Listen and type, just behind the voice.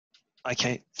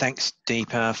Okay, thanks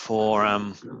Deepa for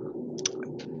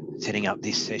setting up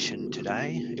this session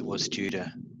today. It was due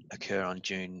to occur on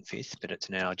June 5th, but it's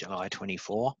now July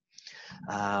 24.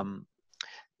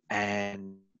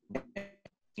 And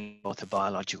author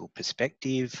biological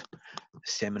perspective,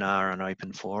 seminar and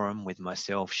open forum with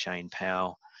myself, Shane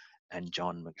Powell, and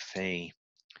John McPhee.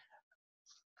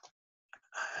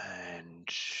 And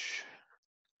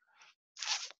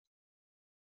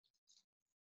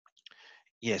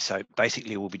yeah, so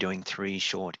basically we'll be doing 3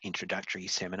 short introductory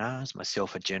seminars.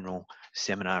 Myself, a general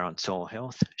seminar on soil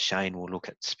health. Shane will look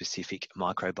at specific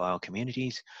microbial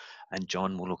communities, and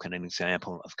John will look at an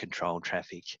example of controlled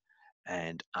traffic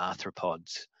and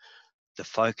arthropods. The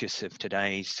focus of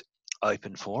today's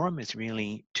open forum is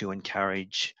really to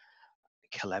encourage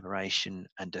collaboration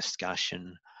and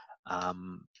discussion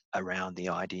around the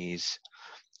ideas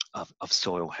of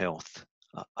soil health.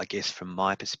 I guess from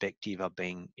my perspective, I've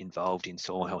been involved in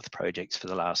soil health projects for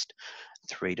the last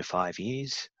 3 to 5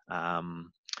 years.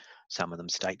 Some of them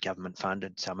state government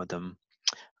funded, some of them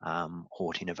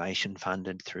Hort Innovation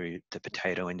funded through the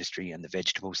potato industry and the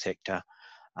vegetable sector.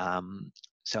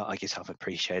 So I guess I've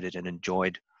appreciated and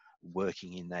enjoyed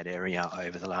working in that area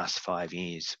over the last 5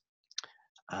 years.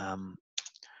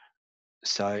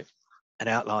 So an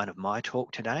outline of my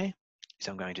talk today is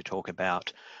I'm going to talk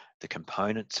about the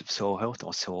components of soil health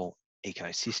or soil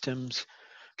ecosystems.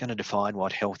 I'm going to define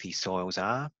what healthy soils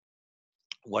are,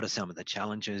 what are some of the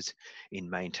challenges in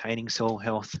maintaining soil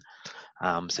health,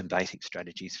 some basic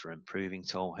strategies for improving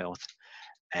soil health,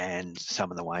 and some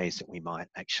of the ways that we might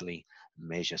actually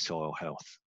measure soil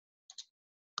health.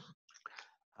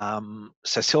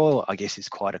 So soil, I guess, is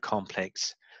quite a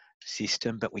complex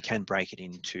system, but we can break it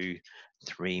into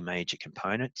 3 major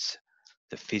components: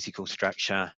 the physical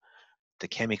structure, the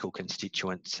chemical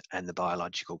constituents, and the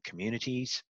biological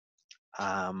communities.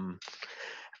 And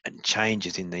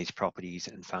changes in these properties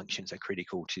and functions are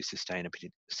critical to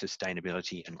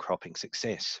sustainability and cropping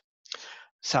success.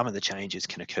 Some of the changes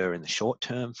can occur in the short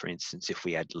term. For instance, if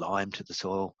we add lime to the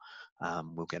soil,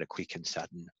 we'll get a quick and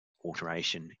sudden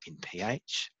alteration in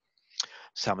pH.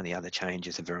 Some of the other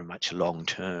changes are very much long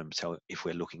term. So if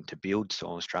we're looking to build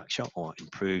soil structure or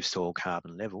improve soil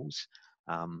carbon levels,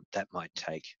 that might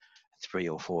take 3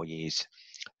 or 4 years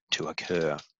to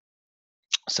occur.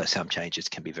 So some changes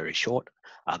can be very short,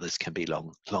 others can be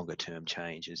longer term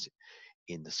changes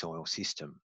in the soil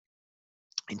system.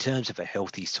 In terms of a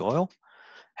healthy soil,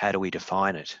 how do we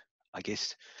define it? I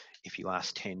guess if you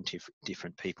ask 10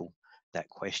 different people that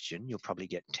question, you'll probably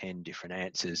get 10 different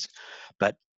answers.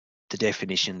 But the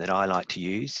definition that I like to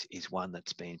use is one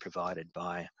that's been provided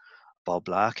by Bob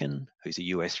Larkin, who's a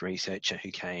US researcher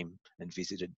who came and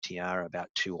visited Tiara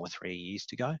about 2 or 3 years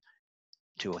ago.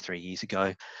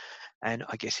 And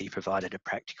I guess he provided a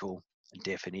practical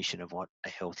definition of what a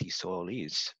healthy soil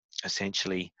is.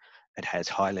 Essentially, it has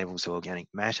high levels of organic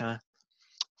matter,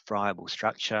 friable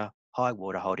structure, high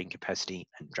water holding capacity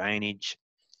and drainage,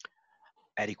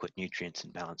 adequate nutrients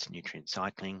and balanced nutrient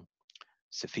cycling,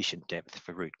 sufficient depth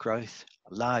for root growth,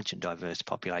 large and diverse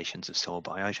populations of soil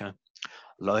biota,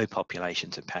 low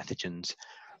populations of pathogens,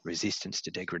 resistance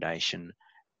to degradation,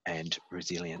 and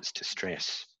resilience to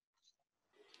stress.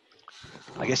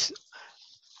 I guess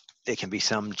there can be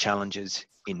some challenges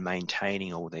in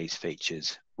maintaining all these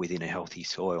features within a healthy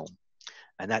soil.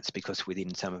 And that's because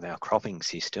within some of our cropping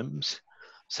systems,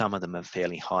 some of them are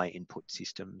fairly high input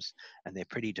systems and they're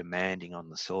pretty demanding on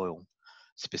the soil.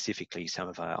 Specifically, some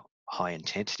of our high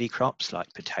intensity crops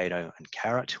like potato and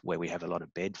carrot, where we have a lot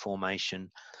of bed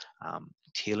formation,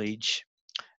 tillage.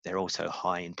 They're also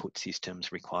high input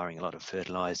systems requiring a lot of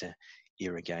fertilizer,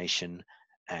 irrigation,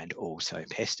 and also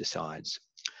pesticides.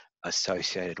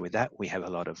 Associated with that, we have a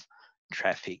lot of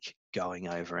traffic going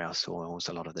over our soils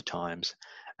a lot of the times,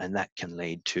 and that can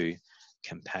lead to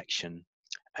compaction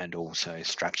and also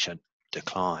structure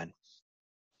decline.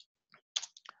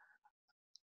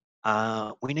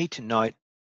 We need to note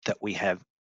that we have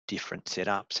different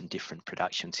setups and different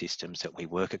production systems that we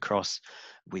work across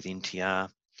within TR,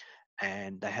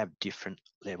 and they have different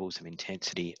levels of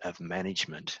intensity of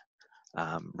management.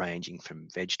 Ranging from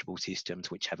vegetable systems,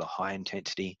 which have a high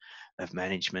intensity of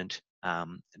management,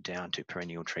 down to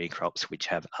perennial tree crops, which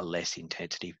have a less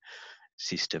intensity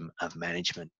system of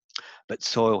management. But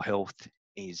soil health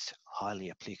is highly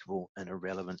applicable and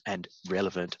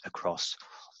relevant across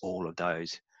all of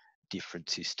those different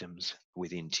systems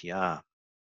within TR.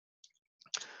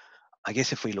 I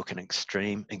guess if we look at an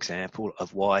extreme example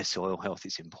of why soil health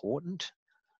is important,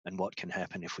 and what can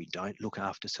happen if we don't look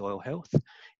after soil health.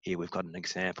 Here we've got an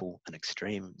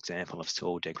extreme example of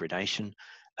soil degradation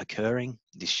occurring.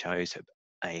 This shows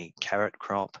a carrot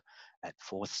crop at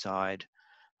Forthside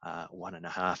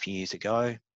 1.5 years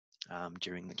ago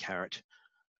during the carrot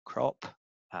crop.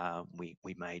 We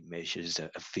made measures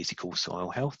of physical soil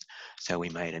health. So we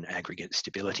made an aggregate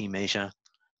stability measure,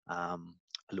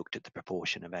 looked at the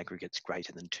proportion of aggregates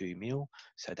greater than 2 mil.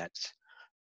 So that's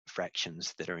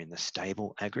fractions that are in the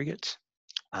stable aggregates.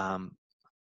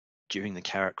 During the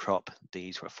carrot crop,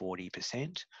 these were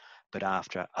 40%, but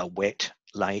after a wet,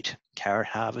 late carrot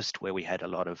harvest where we had a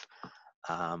lot of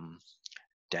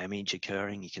damage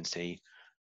occurring, you can see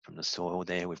from the soil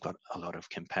there, we've got a lot of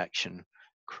compaction,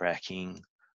 cracking,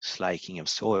 slaking of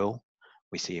soil.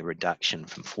 We see a reduction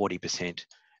from 40%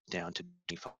 down to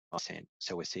 25%.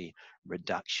 So we see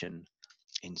reduction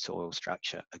in soil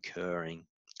structure occurring.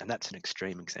 And that's an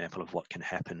extreme example of what can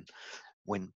happen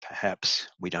when perhaps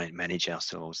we don't manage our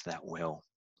soils that well.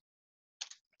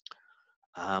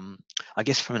 I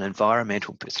guess from an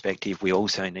environmental perspective, we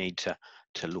also need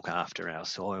to look after our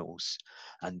soils.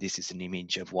 And this is an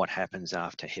image of what happens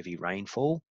after heavy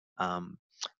rainfall.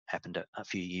 Happened a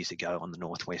few years ago on the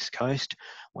northwest coast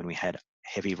when we had a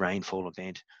heavy rainfall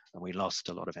event and we lost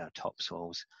a lot of our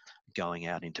topsoils going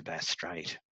out into Bass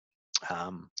Strait.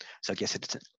 So I guess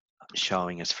it's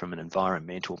showing us from an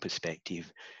environmental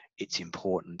perspective, it's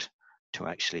important to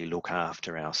actually look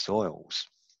after our soils.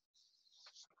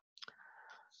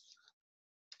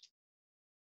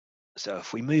 So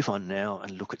if we move on now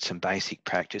and look at some basic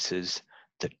practices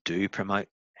that do promote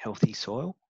healthy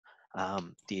soil,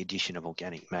 the addition of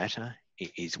organic matter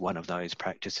is one of those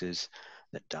practices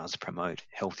that does promote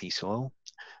healthy soil.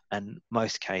 And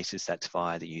most cases that's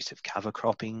via the use of cover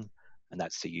cropping, and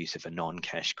that's the use of a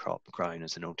non-cash crop grown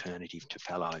as an alternative to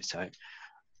fallow. So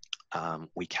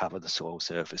we cover the soil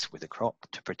surface with a crop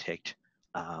to protect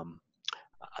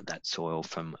that soil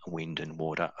from wind and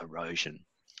water erosion.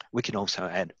 We can also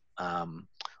add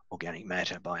organic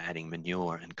matter by adding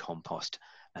manure and compost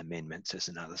amendments as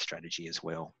another strategy as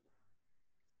well.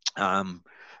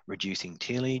 Reducing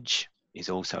tillage is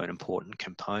also an important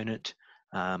component.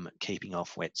 Keeping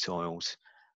off wet soils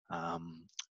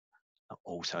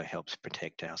also helps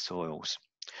protect our soils.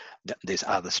 There's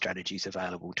other strategies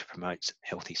available to promote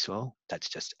healthy soil. That's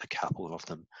just a couple of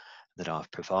them that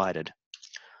I've provided.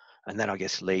 And that, I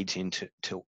guess, leads into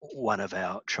one of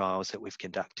our trials that we've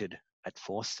conducted at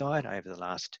Forthside over the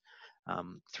last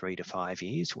 3 to 5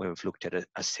 years, where we've looked at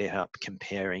a setup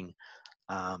comparing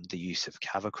the use of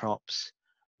cover crops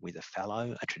with a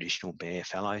fallow, a traditional bare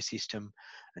fallow system,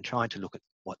 and trying to look at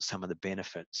what some of the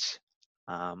benefits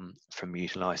from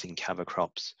utilising cover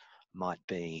crops might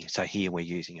be. So here we're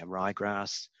using a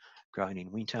ryegrass grown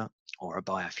in winter or a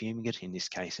biofumigate, in this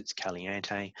case it's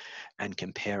Caliente, and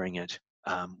comparing it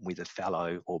with a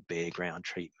fallow or bare ground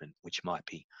treatment, which might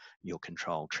be your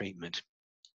control treatment.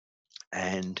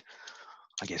 And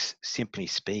I guess simply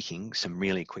speaking, some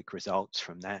really quick results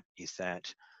from that is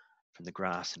that from the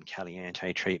grass and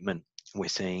Caliente treatment, we're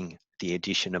seeing the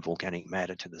addition of organic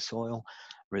matter to the soil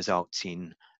results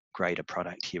in greater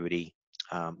productivity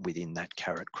within that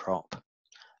carrot crop.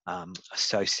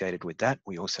 Associated with that,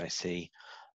 we also see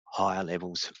higher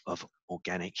levels of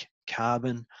organic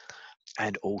carbon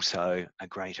and also a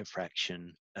greater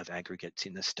fraction of aggregates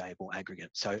in the stable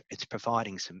aggregate. So it's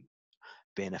providing some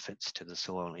benefits to the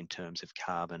soil in terms of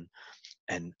carbon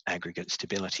and aggregate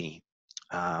stability.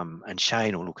 And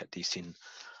Shane will look at this in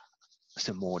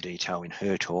some more detail in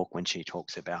her talk when she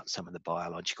talks about some of the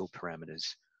biological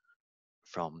parameters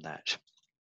from that.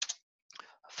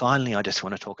 Finally, I just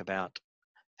want to talk about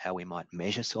how we might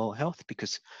measure soil health,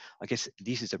 because I guess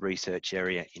this is a research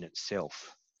area in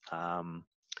itself.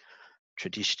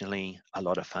 Traditionally, a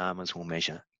lot of farmers will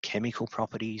measure chemical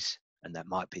properties, and that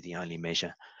might be the only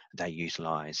measure they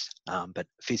utilise. But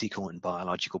physical and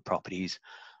biological properties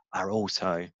are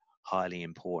also highly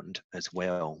important as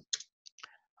well.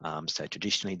 So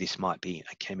traditionally, this might be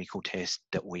a chemical test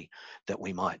that we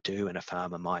might do and a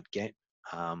farmer might get.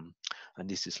 And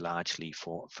this is largely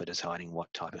for deciding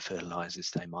what type of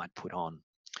fertilisers they might put on.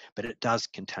 But it does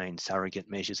contain surrogate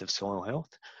measures of soil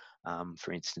health.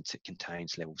 For instance, it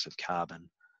contains levels of carbon,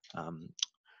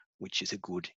 which is a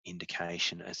good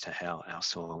indication as to how our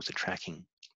soils are tracking.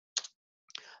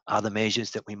 Other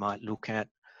measures that we might look at,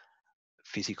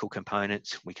 physical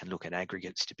components, we can look at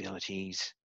aggregate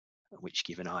stabilities, which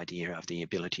give an idea of the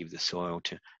ability of the soil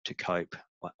to cope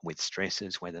with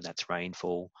stresses, whether that's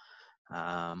rainfall,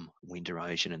 wind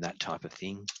erosion and that type of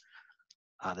thing.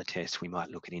 Other tests, we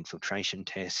might look at infiltration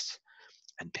tests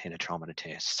and penetrometer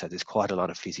tests. So there's quite a lot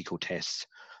of physical tests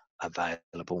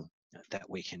available that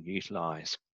we can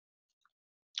utilise.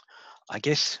 I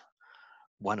guess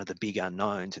one of the big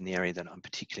unknowns, and the area that I'm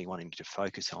particularly wanting to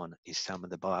focus on, is some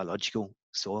of the biological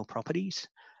soil properties.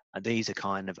 And these are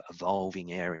kind of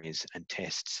evolving areas, and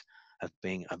tests have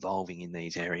been evolving in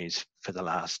these areas for the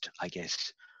last, I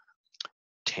guess,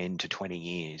 10 to 20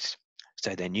 years.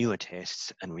 So they're newer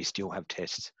tests, and we still have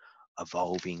tests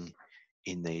evolving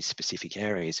in these specific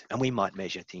areas. And we might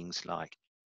measure things like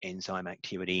enzyme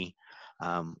activity,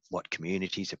 what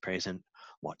communities are present,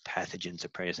 what pathogens are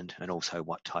present, and also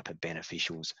what type of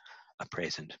beneficials are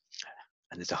present.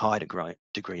 And there's a high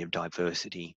degree of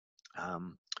diversity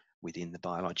within the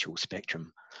biological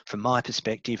spectrum. From my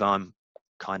perspective, I'm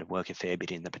kind of work a fair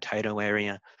bit in the potato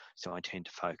area, so I tend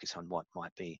to focus on what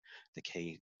might be the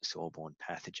key soil-borne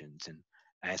pathogens. And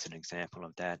as an example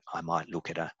of that, I might look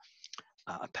at a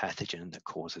pathogen that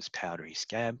causes powdery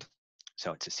scab.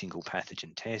 So it's a single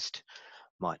pathogen test.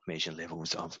 Might measure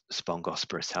levels of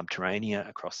Spongospora subterranea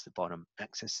across the bottom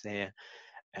axis there,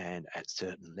 and at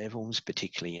certain levels,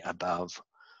 particularly above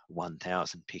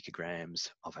 1,000 picograms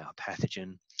of our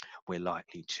pathogen, we're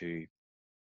likely to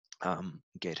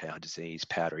get our disease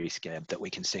powdery scab that we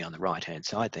can see on the right hand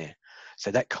side there.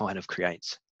 So that kind of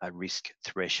creates a risk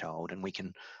threshold, and we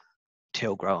can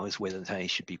tell growers whether they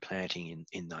should be planting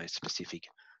in those specific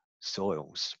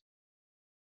soils.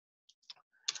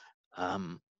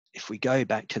 If we go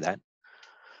back to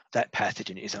that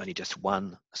pathogen is only just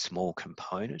one small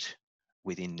component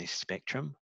within this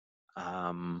spectrum.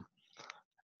 And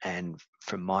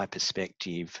from my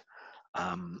perspective,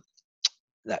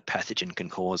 that pathogen can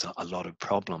cause a lot of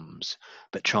problems,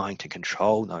 but trying to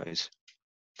control those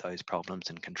problems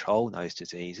and control those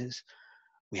diseases,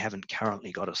 we haven't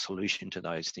currently got a solution to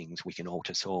those things. We can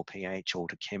alter soil pH,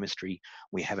 alter chemistry.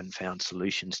 We haven't found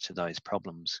solutions to those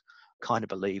problems. Kind of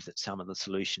believe that some of the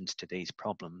solutions to these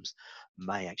problems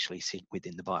may actually sit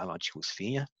within the biological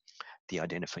sphere, the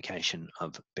identification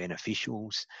of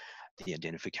beneficials, the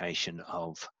identification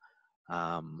of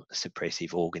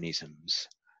suppressive organisms.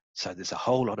 So there's a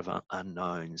whole lot of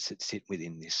unknowns that sit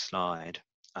within this slide.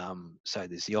 So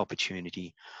there's the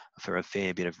opportunity for a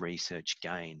fair bit of research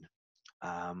gain.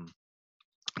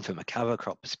 From a cover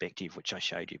crop perspective, which I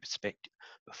showed you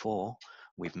before,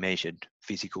 we've measured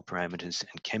physical parameters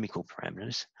and chemical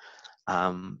parameters,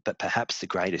 but perhaps the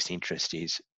greatest interest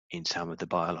is in some of the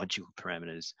biological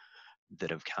parameters that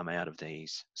have come out of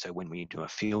these. So when we do a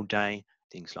field day,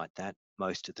 things like that,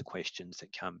 most of the questions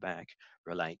that come back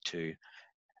relate to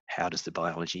how does the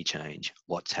biology change?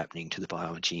 What's happening to the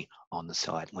biology on the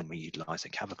site when we utilise a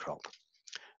cover crop?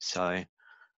 So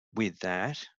with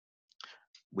that,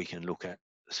 we can look at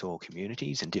soil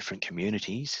communities and different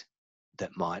communities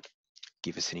that might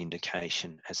give us an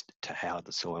indication as to how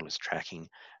the soil is tracking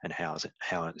and how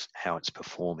it's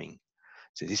performing.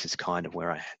 So this is kind of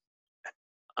where I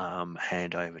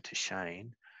hand over to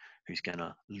Shane, who's going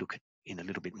to look at in a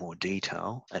little bit more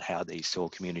detail at how these soil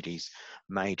communities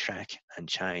may track and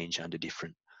change under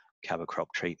different cover crop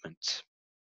treatments.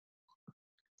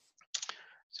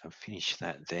 So I'll finish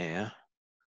that there.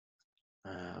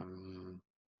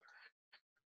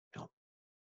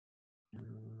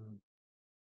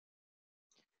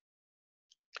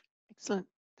 Excellent.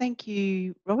 Thank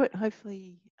you, Robert.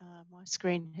 Hopefully my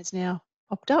screen has now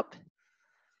popped up.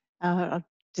 I'll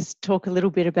just talk a little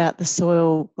bit about the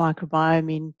soil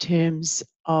microbiome in terms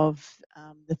of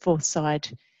the fourth side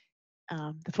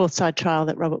trial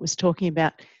that Robert was talking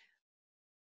about.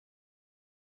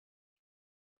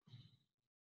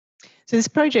 So this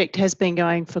project has been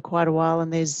going for quite a while,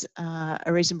 and there's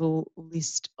a reasonable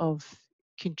list of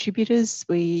contributors.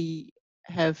 We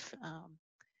have a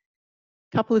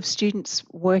couple of students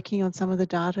working on some of the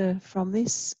data from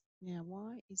this. Now,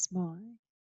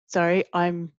 sorry,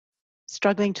 I'm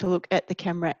struggling to look at the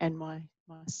camera and my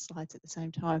slides at the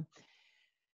same time.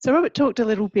 So Robert talked a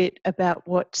little bit about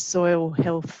what soil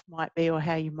health might be, or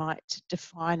how you might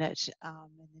define it. And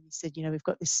then he said, you know, we've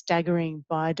got this staggering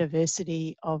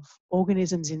biodiversity of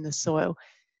organisms in the soil.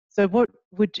 So what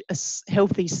would a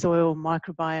healthy soil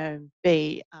microbiome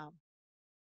be?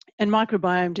 And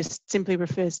microbiome just simply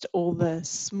refers to all the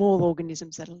small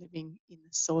organisms that are living in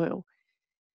the soil.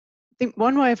 I think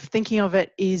one way of thinking of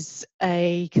it is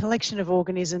a collection of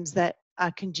organisms that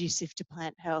are conducive to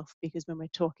plant health, because when we're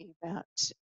talking about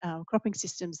cropping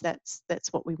systems, that's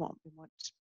what we want. We want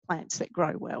plants that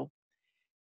grow well.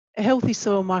 Healthy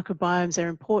soil microbiomes are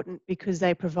important because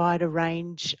they provide a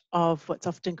range of what's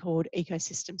often called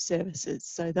ecosystem services.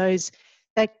 So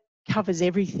that covers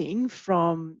everything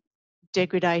from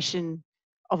degradation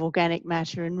of organic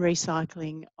matter and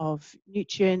recycling of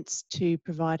nutrients to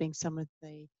providing some of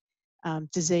the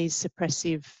disease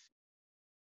suppressive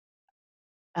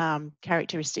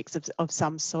characteristics of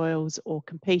some soils, or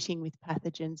competing with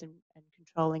pathogens and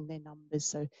controlling their numbers,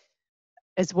 so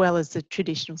as well as the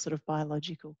traditional sort of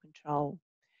biological control.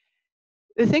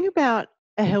 The thing about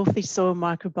a healthy soil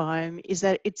microbiome is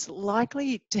that it's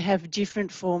likely to have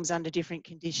different forms under different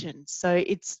conditions. So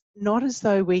it's not as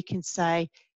though we can say,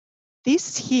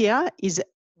 this here is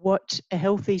what a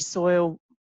healthy soil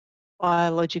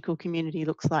biological community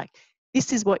looks like.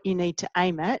 This is what you need to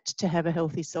aim at to have a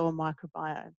healthy soil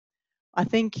microbiome. I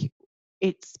think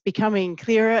it's becoming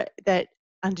clearer that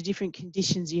under different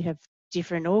conditions you have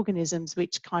different organisms,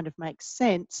 which kind of makes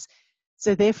sense.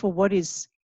 So therefore, what is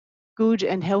good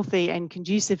and healthy and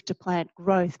conducive to plant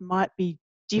growth might be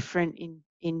different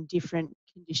in different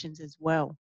conditions as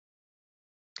well.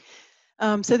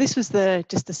 So this was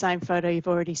just the same photo you've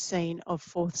already seen of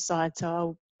Forthside,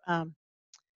 so I'll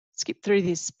skip through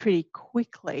this pretty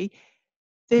quickly.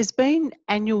 There's been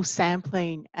annual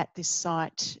sampling at this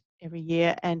site every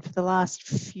year, and for the last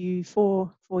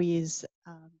four years,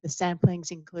 the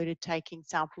sampling's included taking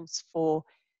samples for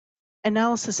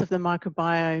analysis of the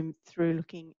microbiome through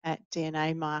looking at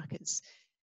DNA markers.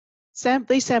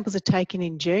 These samples are taken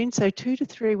in June, so 2 to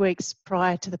 3 weeks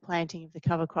prior to the planting of the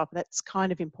cover crop. That's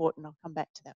kind of important. I'll come back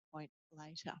to that point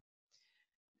later.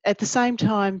 At the same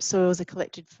time, soils are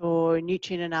collected for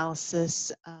nutrient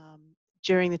analysis.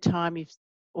 During the time, you've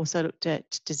also looked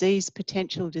at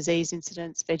potential disease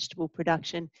incidents, vegetable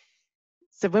production.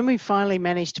 So when we finally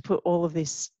manage to put all of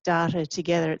this data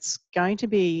together, it's going to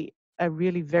be a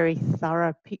really very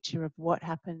thorough picture of what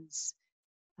happens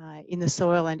in the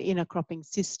soil and in a cropping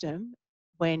system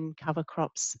when cover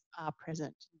crops are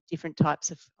present, different types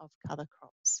of cover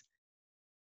crops.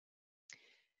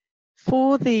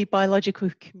 For the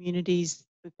biological communities,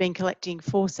 we've been collecting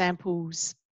 4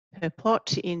 samples per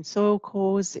plot in soil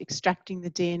cores, extracting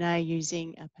the DNA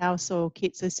using a Powell soil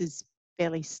kit. So this is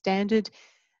fairly standard,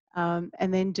 and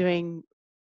then doing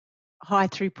high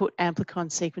throughput amplicon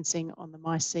sequencing on the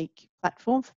MySeq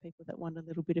platform for people that want a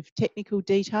little bit of technical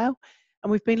detail.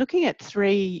 And we've been looking at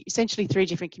essentially three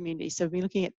different communities. So we've been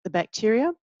looking at the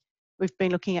bacteria, we've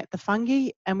been looking at the fungi,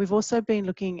 and we've also been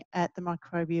looking at the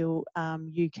microbial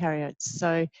eukaryotes.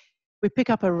 So we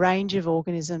pick up a range of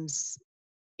organisms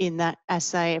in that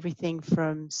assay, everything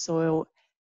from soil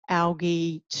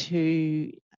algae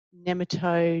to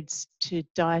nematodes to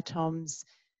diatoms,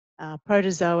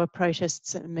 protozoa,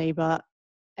 protists, amoeba,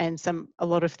 and a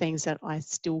lot of things that I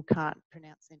still can't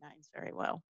pronounce their names very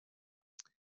well.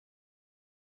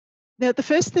 Now, the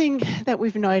first thing that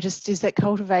we've noticed is that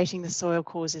cultivating the soil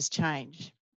causes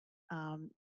change.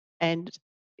 And,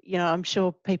 you know, I'm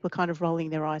sure people are kind of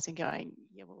rolling their eyes and going,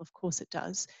 yeah, well, of course it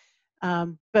does.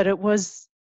 But it was,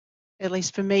 at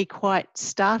least for me, quite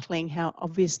startling how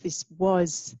obvious this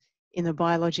was in the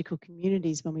biological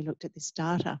communities when we looked at this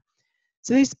data.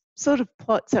 So these sort of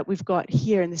plots that we've got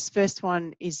here, and this first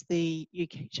one is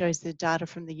shows the data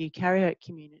from the eukaryote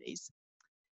communities.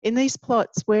 In these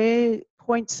plots, where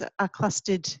points are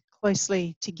clustered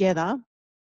closely together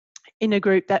in a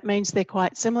group, that means they're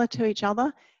quite similar to each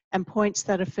other, and points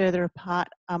that are further apart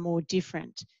are more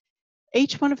different.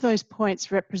 Each one of those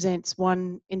points represents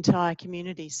one entire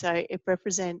community. So it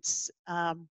represents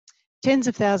tens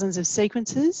of thousands of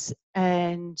sequences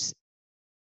and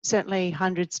certainly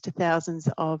hundreds to thousands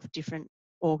of different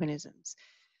organisms.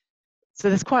 So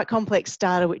there's quite complex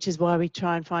data, which is why we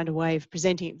try and find a way of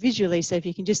presenting it visually. So if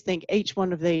you can just think each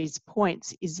one of these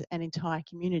points is an entire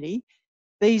community.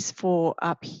 These 4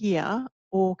 up here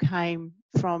all came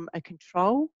from a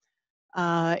control.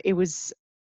 It was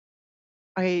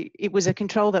a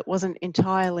control that wasn't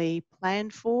entirely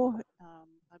planned for.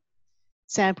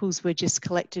 Samples were just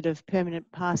collected of permanent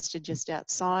pasture just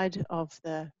outside of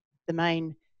the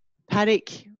main paddock.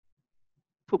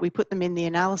 We put them in the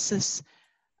analysis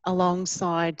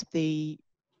alongside the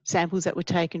samples that were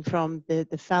taken from the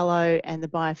fallow and the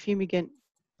biofumigant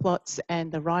plots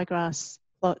and the ryegrass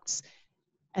plots.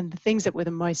 And the things that were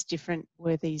the most different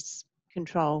were these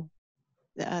control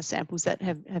samples that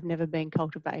have never been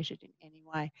cultivated in any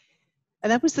way.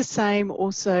 And that was the same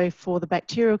also for the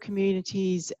bacterial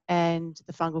communities and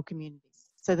the fungal communities.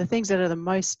 So the things that are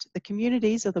the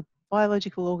communities or the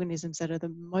biological organisms that are the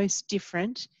most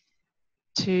different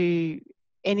to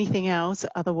anything else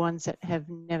are the ones that have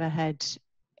never had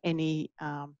any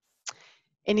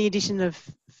addition of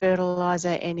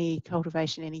fertilizer, any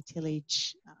cultivation, any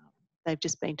tillage. They've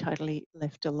just been totally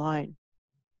left alone.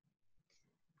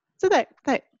 So that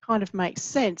kind of makes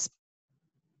sense.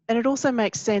 And it also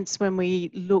makes sense when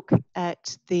we look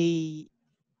at the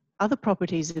other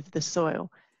properties of the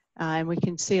soil. And we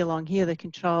can see along here the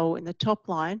control in the top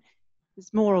line.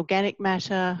 There's more organic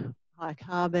matter, high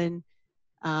carbon.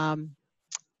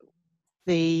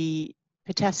 The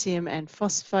potassium and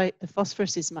phosphate, the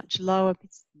phosphorus is much lower,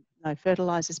 no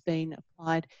fertiliser's been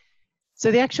applied.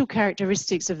 So the actual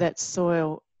characteristics of that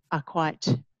soil are quite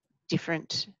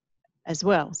different as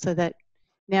well. So that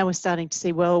now we're starting to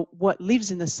see, well, what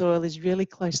lives in the soil is really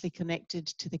closely connected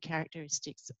to the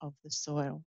characteristics of the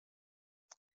soil.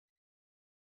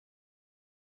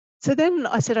 So then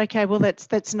I said, okay, well,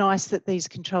 that's nice that these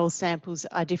control samples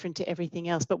are different to everything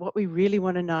else, but what we really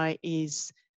want to know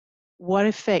is what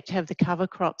effect have the cover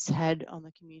crops had on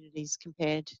the communities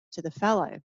compared to the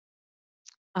fallow?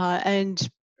 And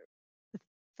the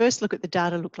first look at the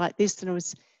data looked like this, and it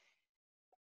was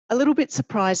a little bit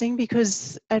surprising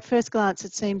because at first glance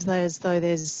it seems as though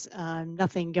there's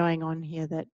nothing going on here,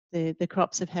 that the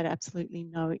crops have had absolutely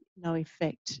no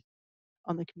effect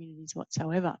on the communities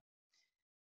whatsoever.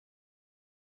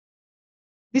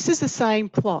 This is the same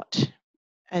plot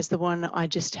as the one I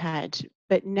just had,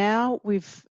 but now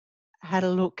we've had a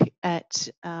look at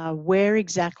where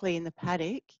exactly in the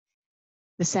paddock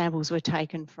the samples were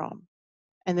taken from.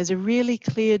 And there's a really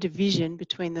clear division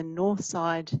between the north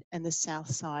side and the south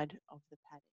side of the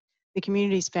paddock. The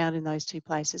communities found in those two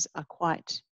places are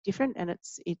quite different, and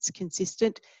it's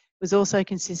consistent. It was also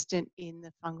consistent in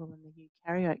the fungal and the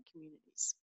eukaryote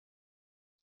communities.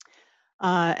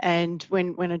 And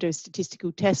when I do a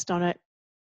statistical test on it,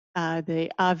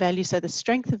 the R value, so the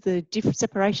strength of the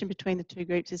separation between the two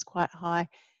groups is quite high,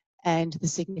 and the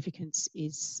significance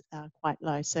is quite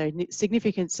low. So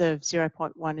significance of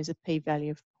 0.1 is a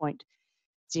p-value of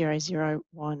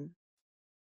 0.001.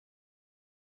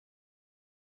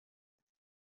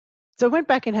 So I went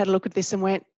back and had a look at this and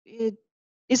went,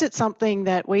 is it something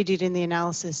that we did in the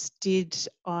analysis? Did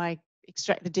I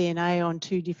extract the DNA on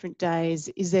 2 different days?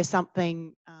 Is there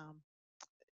something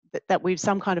that we've,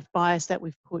 some kind of bias that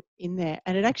we've put in there?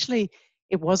 And it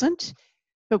wasn't.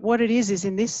 But what it is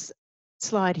in this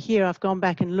slide here, I've gone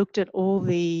back and looked at all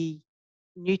the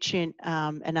nutrient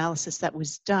analysis that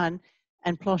was done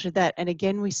and plotted that. And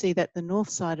again, we see that the north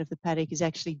side of the paddock is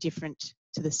actually different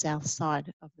to the south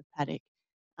side of the paddock.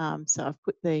 So I've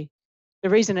put the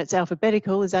reason it's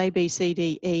alphabetical is A, B, C,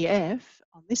 D, E, F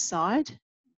on this side.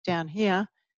 Down here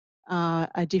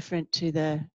are different to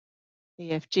the E,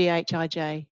 F, G, H, I,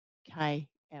 J, K,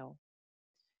 L.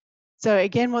 So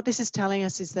again, what this is telling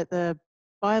us is that the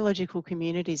biological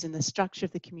communities and the structure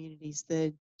of the communities,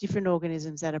 the different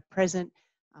organisms that are present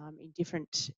in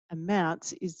different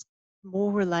amounts, is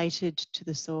more related to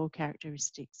the soil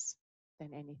characteristics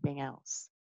than anything else.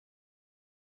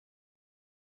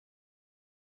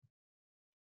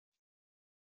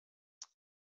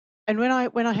 And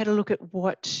when I had a look at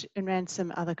what and ran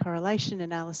some other correlation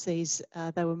analyses,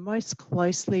 they were most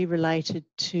closely related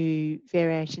to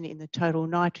variation in the total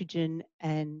nitrogen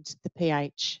and the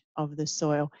pH of the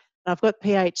soil. And I've got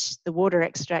pH, the water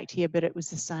extract here, but it was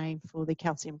the same for the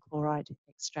calcium chloride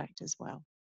extract as well.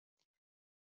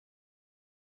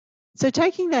 So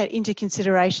taking that into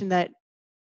consideration, that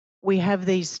we have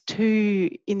these two,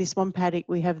 in this one paddock,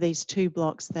 we have these 2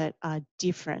 blocks that are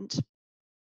different.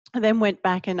 I then went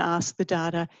back and asked the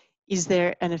data, is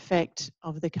there an effect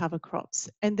of the cover crops?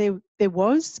 And there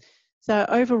was. So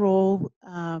overall,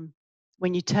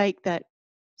 when you take that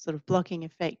sort of blocking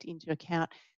effect into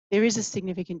account, there is a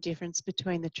significant difference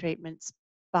between the treatments,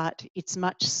 but it's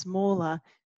much smaller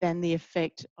than the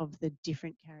effect of the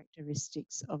different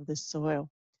characteristics of the soil.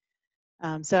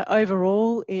 So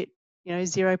overall, it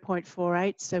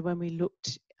 0.48. So when we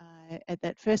looked at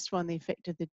that first one, the effect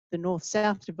of the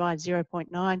north-south divide,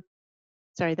 0.9.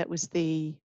 Sorry, that was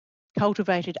the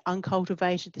cultivated,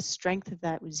 uncultivated. The strength of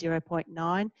that was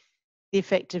 0.9. The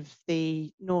effect of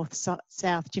the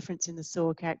north-south difference in the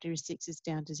soil characteristics is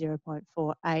down to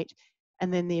 0.48.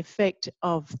 And then the effect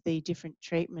of the different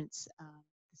treatments,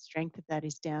 the strength of that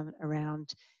is down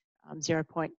around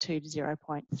 0.2 to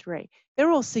 0.3.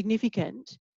 They're all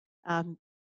significant,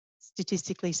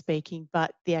 statistically speaking,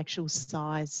 but the actual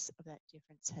size of that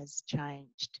difference has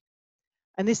changed.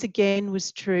 And this again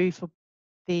was true for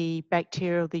the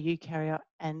bacterial, the eukaryote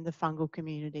and the fungal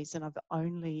communities. And I've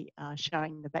only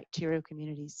showing the bacterial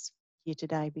communities here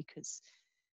today because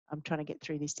I'm trying to get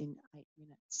through this in 8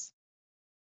 minutes.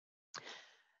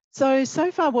 So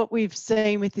far what we've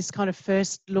seen with this kind of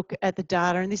first look at the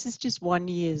data, and this is just 1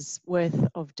 year's worth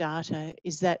of data,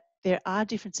 is that there are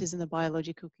differences in the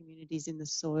biological communities in the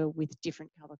soil with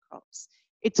different cover crops.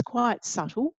 It's quite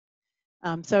subtle.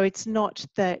 So it's not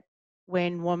that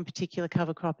when one particular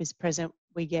cover crop is present,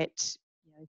 we get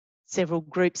several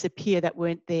groups appear that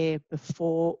weren't there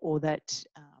before, or that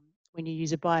when you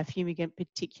use a biofumigant,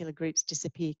 particular groups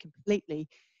disappear completely.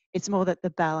 It's more that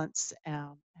the balance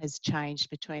has changed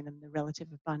between them. The relative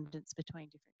abundance between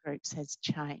different groups has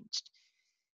changed.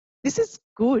 This is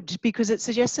good because it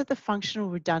suggests that the functional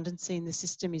redundancy in the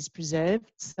system is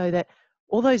preserved, so that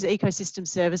all those ecosystem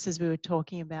services we were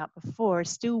talking about before are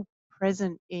still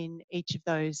present in each of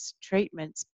those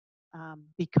treatments,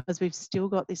 because we've still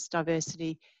got this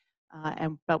diversity,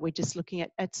 but we're just looking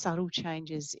at subtle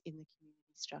changes in the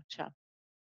community structure.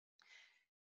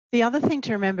 The other thing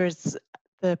to remember is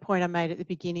the point I made at the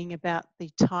beginning about the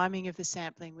timing of the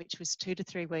sampling, which was 2 to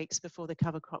 3 weeks before the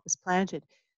cover crop was planted.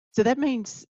 So that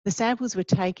means the samples were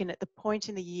taken at the point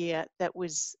in the year that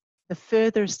was the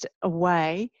furthest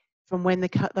away from when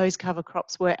those cover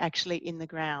crops were actually in the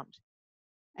ground.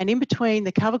 And in between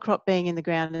the cover crop being in the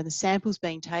ground and the samples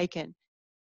being taken,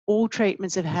 all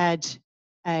treatments have had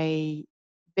a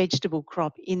vegetable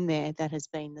crop in there that has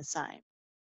been the same.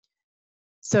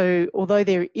 So although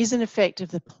there is an effect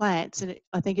of the plants, and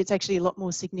I think it's actually a lot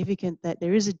more significant that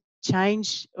there is a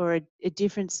change or a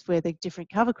difference where the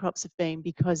different cover crops have been,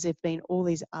 because there have been all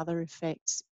these other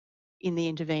effects in the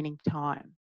intervening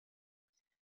time.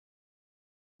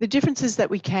 The differences that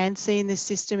we can see in this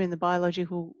system in the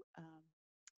biological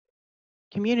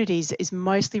communities is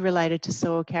mostly related to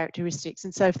soil characteristics.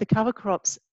 And so if the cover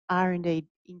crops are indeed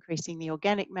increasing the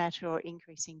organic matter or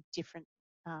increasing different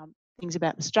things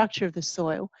about the structure of the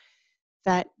soil,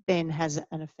 that then has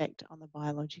an effect on the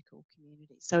biological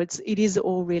community. So it is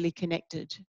all really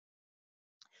connected.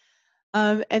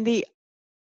 And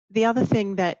the other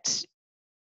thing that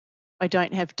I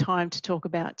don't have time to talk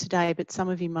about today, but some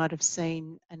of you might have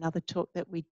seen another talk that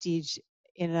we did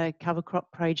in a cover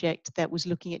crop project that was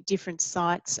looking at different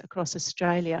sites across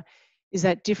Australia, is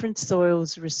that different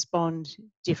soils respond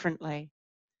differently.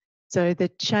 So the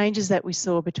changes that we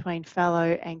saw between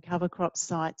fallow and cover crop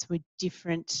sites were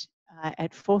different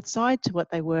at Forthside to what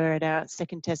they were at our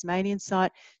second Tasmanian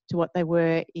site, to what they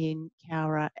were in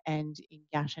Cowra and in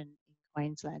Gatton in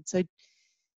Queensland. So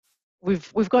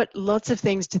we've got lots of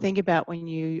things to think about when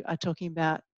you are talking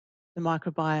about the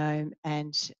microbiome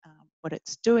and what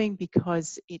it's doing,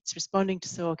 because it's responding to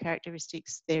soil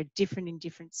characteristics. They're different in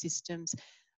different systems,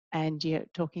 and you're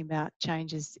talking about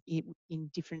changes in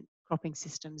different cropping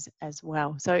systems as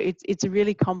well. So it's a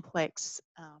really complex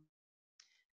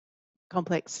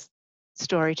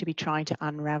story to be trying to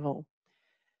unravel.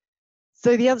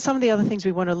 So some of the other things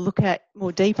we want to look at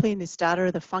more deeply in this data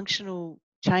are the functional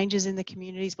changes in the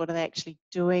communities. What are they actually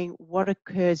doing? What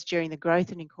occurs during the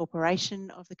growth and incorporation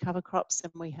of the cover crops?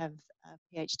 And we have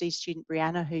a PhD student,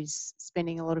 Brianna, who's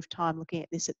spending a lot of time looking at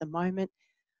this at the moment.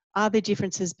 Are there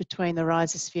differences between the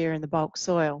rhizosphere and the bulk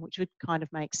soil, which would kind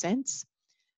of make sense?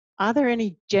 Are there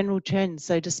any general trends?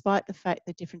 So despite the fact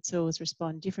that different soils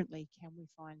respond differently, can we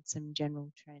find some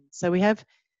general trends? So we have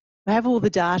all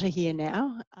the data here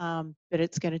now, but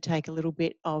it's going to take a little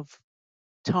bit of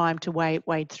time to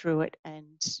wade through it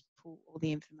and pull all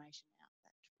the information out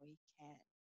that we can.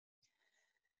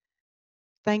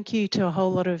 Thank you to a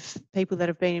whole lot of people that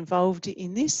have been involved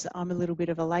in this. I'm a little bit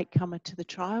of a latecomer to the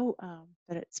trial,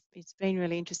 but it's been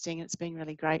really interesting, and it's been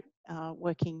really great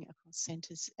working across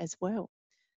centres as well.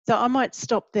 So I might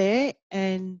stop there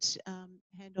and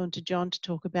hand on to John to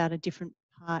talk about a different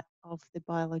part of the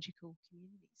biological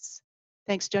communities.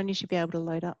 Thanks, John. You should be able to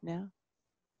load up now.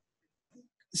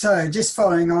 So just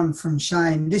following on from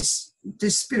Shane, this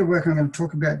bit of work I'm going to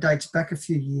talk about dates back a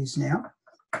few years now.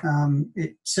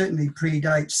 It certainly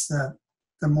predates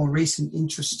the more recent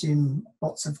interest in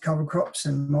lots of cover crops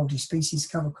and multi-species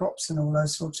cover crops and all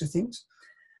those sorts of things.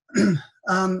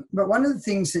 But one of the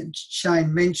things that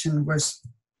Shane mentioned was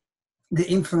the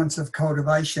influence of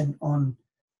cultivation on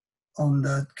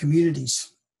the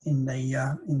communities in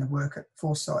the work at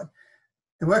Forthside.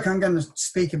 The work I'm going to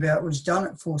speak about was done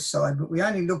at Forthside, but we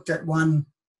only looked at one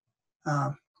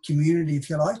community, if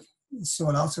you like,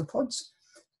 soil arthropods.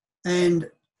 And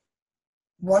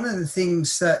one of the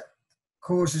things that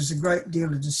causes a great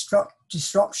deal of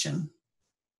disruption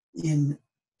in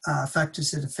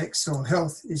factors that affect soil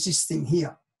health is this thing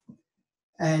here.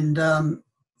 And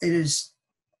it is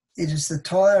the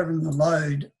tire and the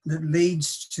load that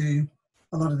leads to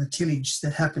a lot of the tillage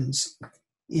that happens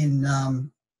in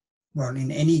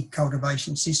any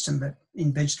cultivation system, but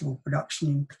in vegetable production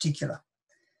in particular.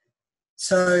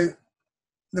 So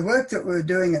the work that we were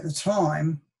doing at the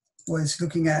time was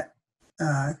looking at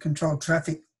controlled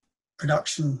traffic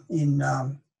production in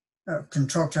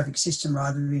controlled traffic system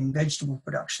rather in vegetable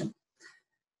production.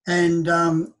 And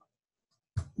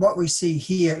what we see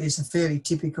here is a fairly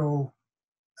typical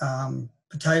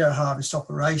potato harvest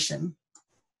operation,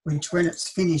 which when it's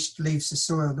finished leaves the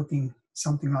soil looking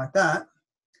something like that.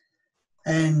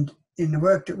 And in the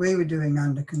work that we were doing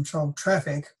under controlled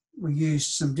traffic, we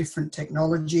used some different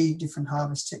technology, different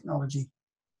harvest technology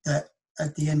that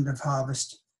at the end of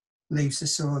harvest leaves the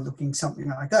soil looking something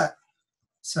like that.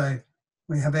 So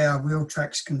we have our wheel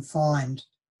tracks confined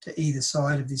to either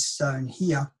side of this zone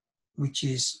here, which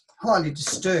is highly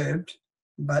disturbed,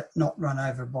 but not run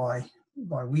over by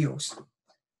wheels.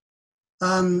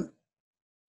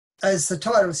 As the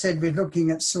title said, we're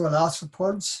looking at soil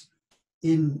arthropods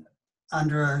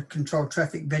under a controlled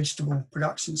traffic vegetable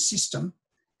production system.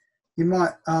 You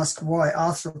might ask why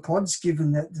arthropods,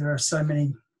 given that there are so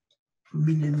many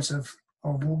millions of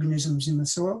organisms in the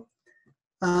soil.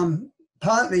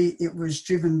 Partly it was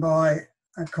driven by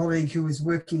a colleague who was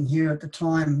working here at the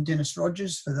time, Dennis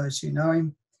Rogers, for those who know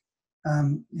him,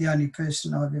 the only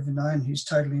person I've ever known who's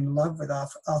totally in love with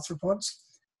arthropods.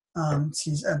 It's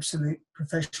his absolute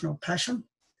professional passion.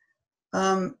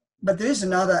 But there is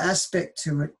another aspect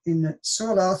to it in that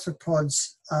soil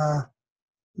arthropods are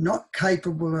not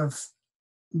capable of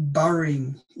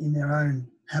burrowing in their own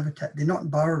habitat. They're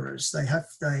not burrowers.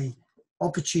 They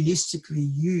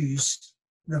opportunistically use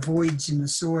the voids in the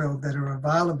soil that are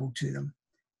available to them.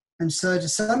 And so to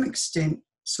some extent,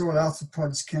 soil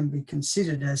arthropods can be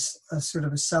considered as a sort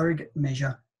of a surrogate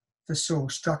measure for soil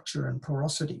structure and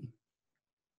porosity.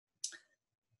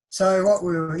 So what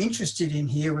we were interested in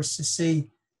here was to see,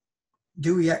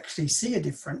 do we actually see a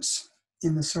difference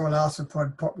in the soil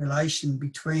arthropod population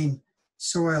between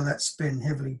soil that's been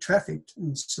heavily trafficked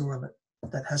and soil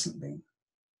that hasn't been?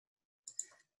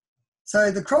 So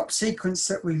the crop sequence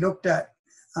that we looked at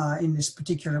in this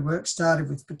particular work started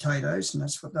with potatoes, and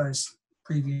that's what those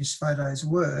previous photos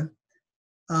were.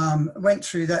 Went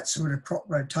through that sort of crop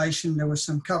rotation. There were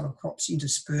some cover crops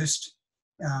interspersed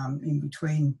in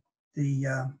between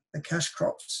the cash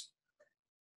crops.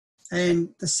 And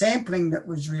the sampling that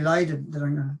was related, that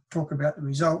I'm going to talk about the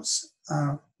results,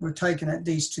 were taken at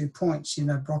these 2 points in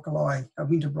a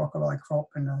winter broccoli crop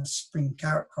and a spring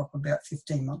carrot crop about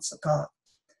 15 months apart.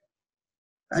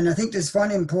 And I think there's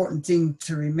one important thing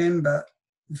to remember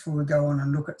before we go on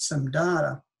and look at some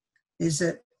data, is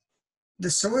that the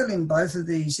soil in both of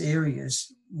these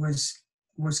areas was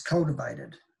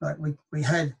cultivated. Like we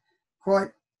had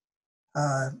quite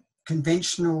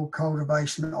conventional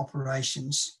cultivation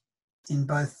operations in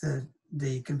both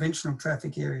the conventional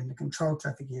traffic area and the controlled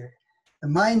traffic area. The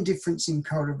main difference in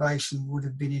cultivation would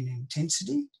have been in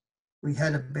intensity. We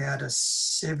had about a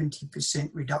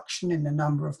 70% reduction in the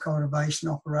number of cultivation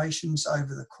operations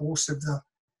over the course of the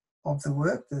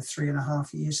work, the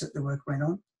 3.5 years that the work went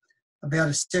on. About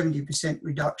a 70%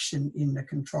 reduction in the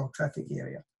controlled traffic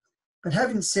area. But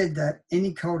having said that,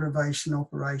 any cultivation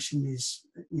operation is,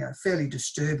 fairly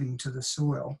disturbing to the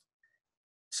soil.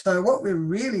 So what we're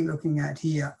really looking at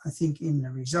here, I think in the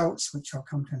results, which I'll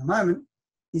come to in a moment,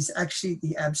 is actually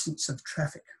the absence of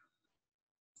traffic.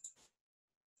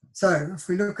 So if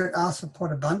we look at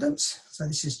arthropod abundance, so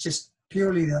this is just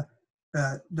purely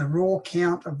the raw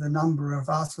count of the number of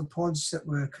arthropods that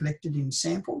were collected in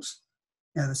samples.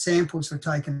 Now the samples were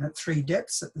taken at 3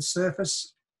 depths at the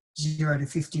surface, 0 to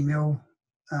 50 mil,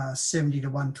 70 to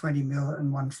 120 mil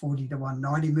and 140 to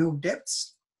 190 mil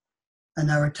depths. And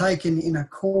they were taken in a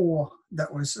core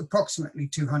that was approximately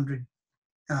 200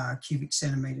 cubic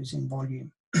centimetres in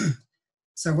volume.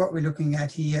 So what we're looking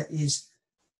at here is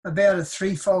about a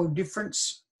 3-fold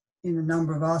difference in the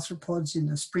number of arthropods in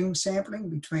the spring sampling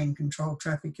between controlled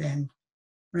traffic and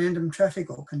random traffic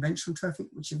or conventional traffic,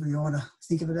 whichever you want to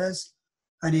think of it as.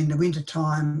 And in the winter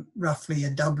time, roughly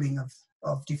a doubling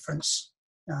of difference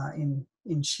in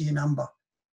sheer number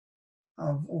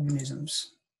of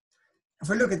organisms. If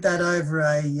we look at that over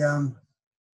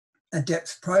a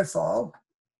depth profile,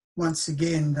 once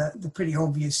again, the pretty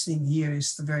obvious thing here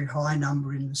is the very high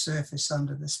number in the surface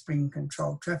under the spring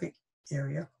controlled traffic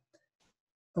area.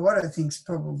 But what I think is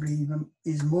probably even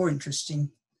is more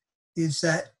interesting is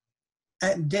that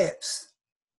at depth,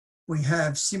 we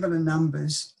have similar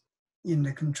numbers in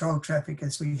the controlled traffic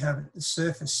as we have at the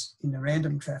surface in the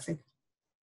random traffic,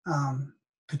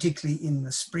 particularly in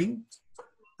the spring,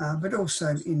 but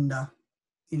also in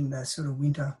the sort of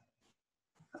winter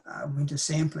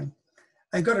sampling.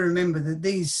 I've got to remember that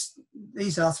these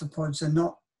arthropods are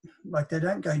not, like they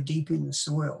don't go deep in the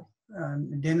soil.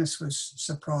 Dennis was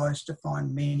surprised to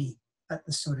find many at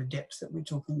the sort of depth that we're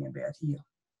talking about here.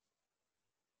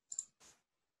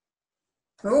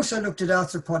 We also looked at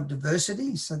arthropod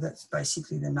diversity, so that's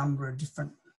basically the number of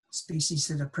different species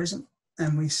that are present.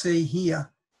 And we see here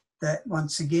that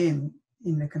once again,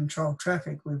 in the controlled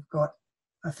traffic, we've got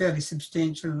a fairly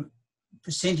substantial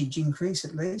percentage increase,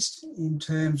 at least, in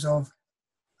terms of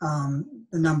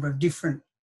the number of different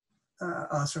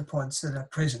arthropods that are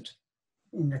present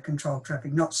in the controlled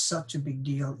traffic. Not such a big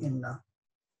deal in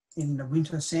the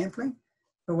winter sampling,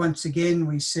 but once again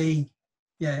we see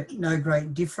no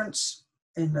great difference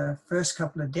in the first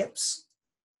couple of depths,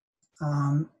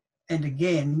 and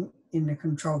again in the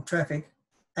controlled traffic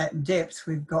at depth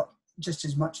we've got just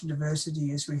as much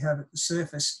diversity as we have at the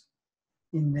surface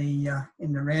in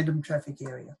the random traffic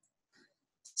area.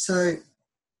 So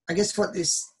I guess what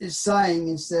this is saying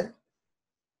is that,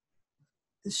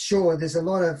 sure, there's a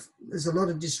lot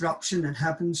of disruption that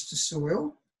happens to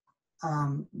soil,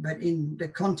 but in the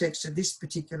context of this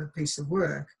particular piece of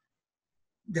work,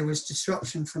 there was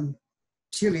disruption from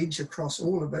tillage across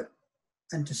all of it,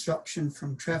 and disruption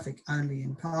from traffic only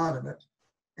in part of it,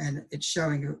 and it's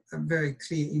showing a very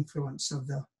clear influence of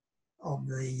the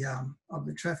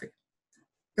traffic.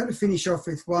 I'm going to finish off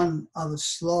with one other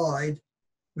slide,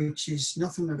 which is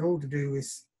nothing at all to do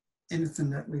with anything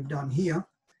that we've done here.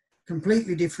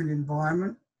 Completely different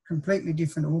environment, completely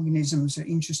different organisms are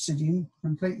interested in,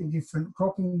 completely different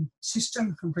cropping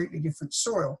system, completely different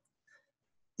soil.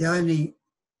 The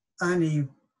only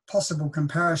possible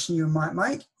comparison you might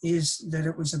make is that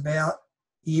it was about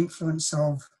the influence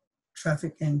of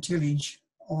traffic and tillage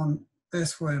on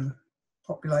earthworm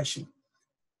population.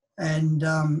 And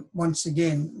once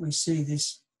again, we see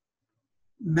this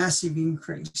massive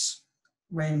increase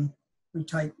when we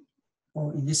take,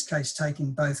 or in this case,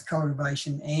 taking both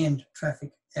cultivation and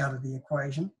traffic out of the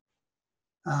equation.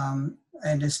 And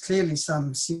there's clearly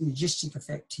some synergistic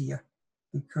effect here,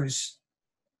 because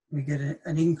we get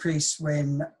an increase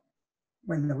when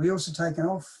the wheels are taken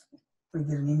off, we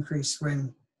get an increase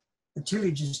when the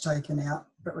tillage is taken out,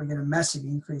 but we get a massive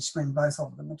increase when both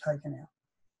of them are taken out.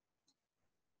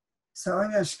 So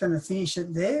I'm just going to finish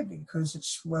it there because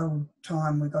it's well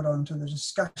time we got on to the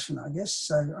discussion, I guess.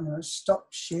 So I'm going to stop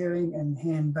sharing and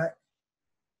hand back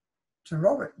to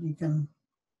Robert. You can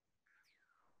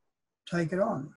take it on.